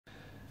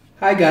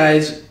Hi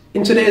guys,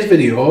 in today's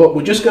video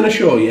we're just going to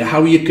show you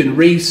how you can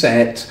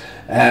reset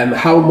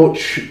how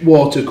much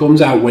water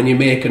comes out when you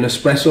make an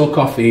espresso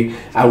coffee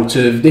out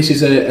of, this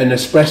is an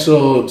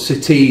espresso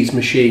Citiz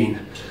machine.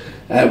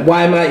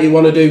 Why might you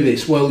want to do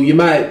this? Well, you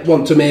might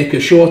want to make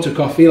a shorter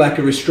coffee like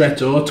a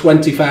Ristretto,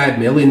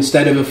 25ml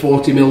instead of a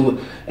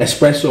 40ml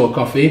espresso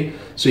coffee.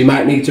 So you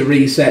might need to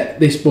reset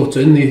this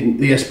button,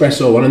 the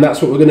espresso one, and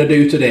that's what we're going to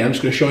do today. I'm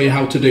just going to show you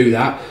how to do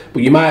that.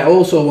 But you might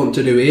also want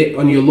to do it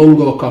on your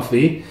Lungo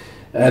coffee.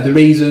 The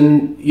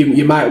reason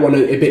you might want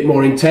it a bit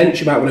more intense,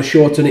 you might want to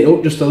shorten it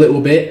up just a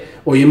little bit,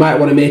 or you might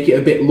want to make it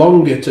a bit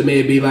longer to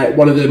maybe like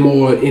one of the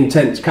more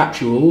intense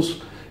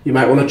capsules. You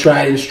might want to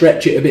try and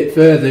stretch it a bit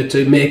further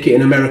to make it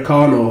an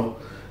Americano.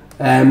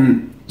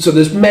 So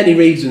there's many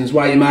reasons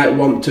why you might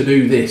want to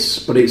do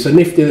this, but it's a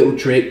nifty little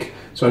trick.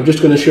 So I'm just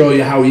going to show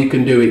you how you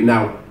can do it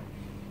now.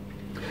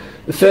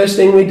 The first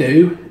thing we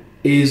do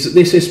is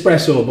this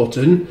espresso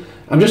button.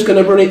 I'm just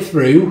going to run it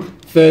through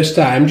first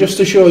time just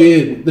to show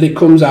you that it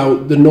comes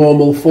out the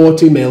normal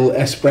 40ml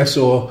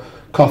espresso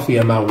coffee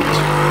amount.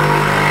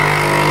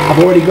 I've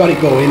already got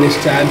it going this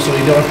time, so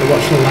you don't have to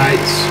watch the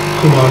lights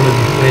come on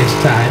and waste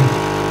time.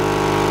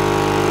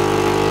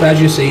 But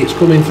as you see, it's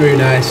coming through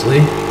nicely.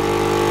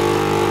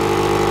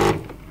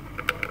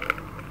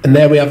 And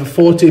there we have a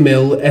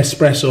 40ml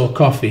espresso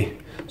coffee.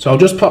 So I'll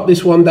just pop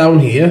this one down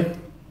here.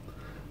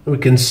 We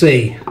can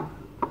see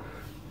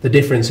the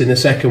difference in the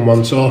second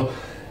one. So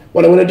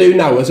what I'm going to do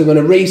now is I'm going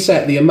to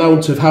reset the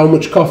amount of how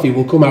much coffee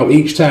will come out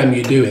each time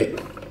you do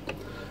it.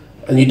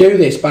 And you do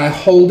this by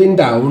holding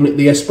down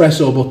the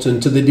espresso button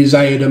to the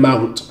desired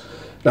amount.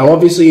 Now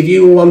obviously if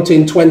you were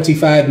wanting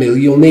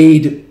 25ml, you'll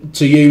need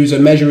to use a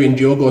measuring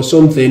jug or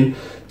something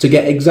to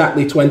get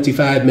exactly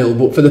 25ml.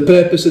 But for the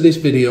purpose of this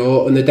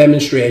video and the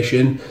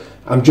demonstration,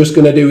 I'm just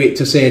going to do it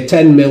to say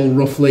 10ml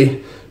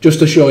roughly, just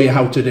to show you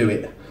how to do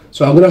it.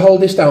 So I'm going to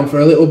hold this down for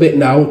a little bit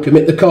now,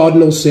 commit the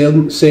cardinal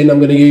sin. I'm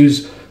going to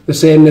use the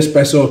same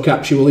Nespresso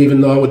capsule, even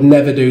though I would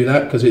never do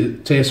that because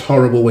it tastes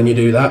horrible when you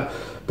do that.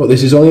 But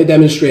this is only a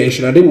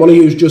demonstration. I didn't want to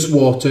use just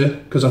water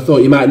because I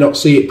thought you might not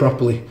see it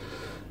properly.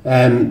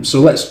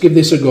 So let's give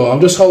this a go. I'll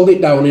just hold it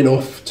down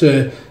enough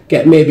to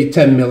get maybe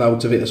 10ml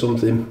out of it or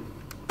something.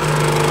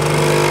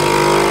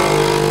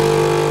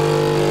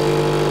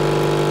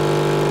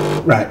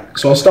 Right,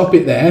 so I'll stop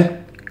it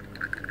there.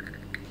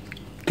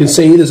 You can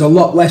see there's a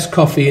lot less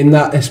coffee in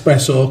that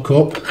espresso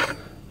cup.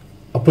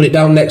 I'll put it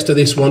down next to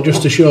this one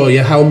just to show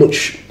you how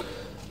much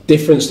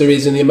difference there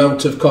is in the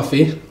amount of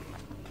coffee.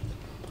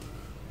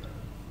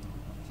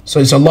 So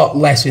it's a lot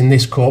less in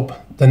this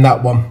cup than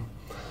that one.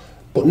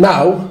 But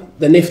now,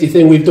 the nifty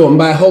thing we've done,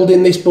 by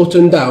holding this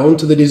button down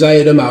to the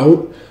desired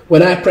amount,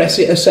 when I press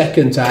it a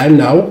second time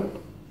now,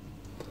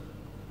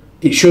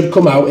 it should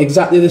come out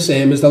exactly the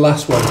same as the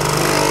last one.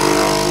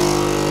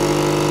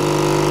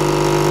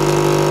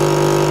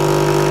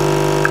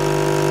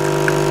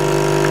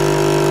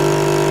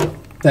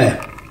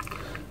 There.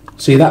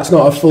 See, that's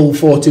not a full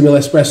 40ml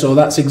espresso,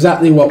 that's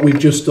exactly what we've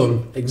just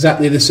done,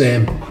 exactly the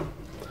same.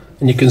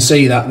 And you can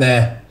see that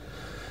there.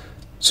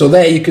 So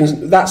there you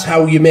can, that's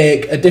how you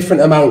make a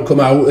different amount come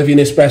out of your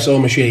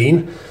Nespresso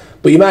machine.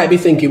 But you might be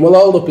thinking, well,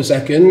 hold up a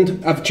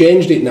second, I've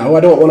changed it now, I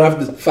don't want to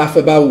have the faff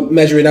about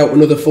measuring out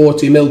another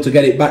 40ml to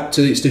get it back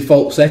to its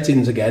default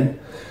settings again.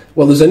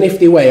 Well, there's a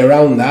nifty way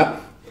around that.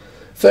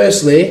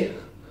 Firstly,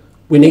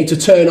 we need to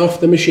turn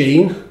off the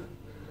machine.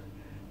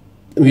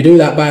 And we do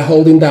that by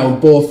holding down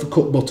both the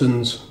cup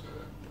buttons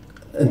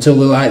until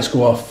the lights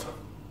go off.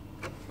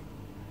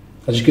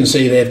 As you can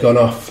see, they've gone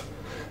off.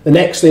 The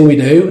next thing we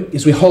do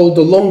is we hold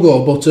the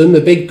Lungo button, the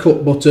big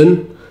cup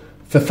button,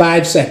 for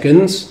 5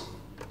 seconds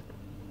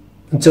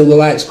until the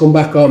lights come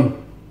back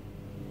on.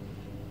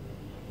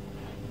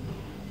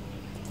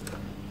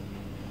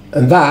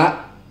 And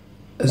that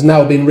has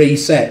now been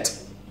reset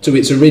to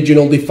its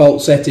original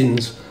default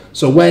settings.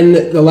 So when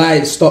the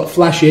lights stop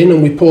flashing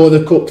and we pour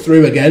the cup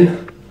through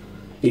again,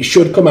 it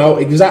should come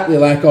out exactly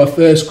like our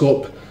first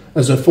cup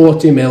as a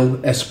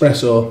 40ml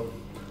espresso.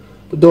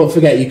 But don't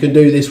forget, you can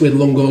do this with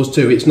Lungos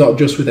too, it's not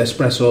just with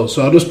espresso.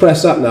 So I'll just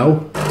press that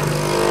now.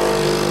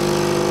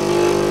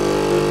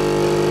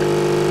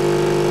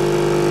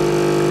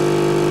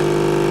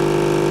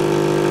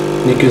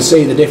 And you can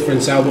see the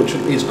difference, how much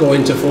it's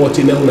going to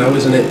 40ml now,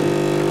 isn't it?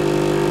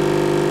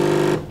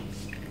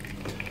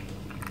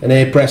 And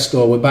hey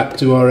presto, we're back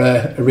to our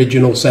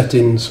original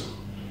settings.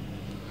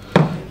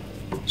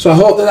 So I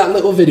hope that that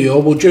little video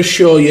will just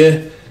show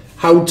you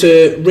how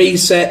to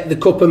reset the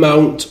cup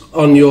amount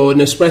on your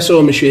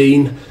Nespresso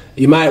machine.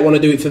 You might want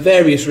to do it for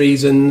various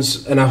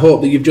reasons, and I hope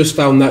that you've just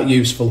found that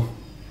useful.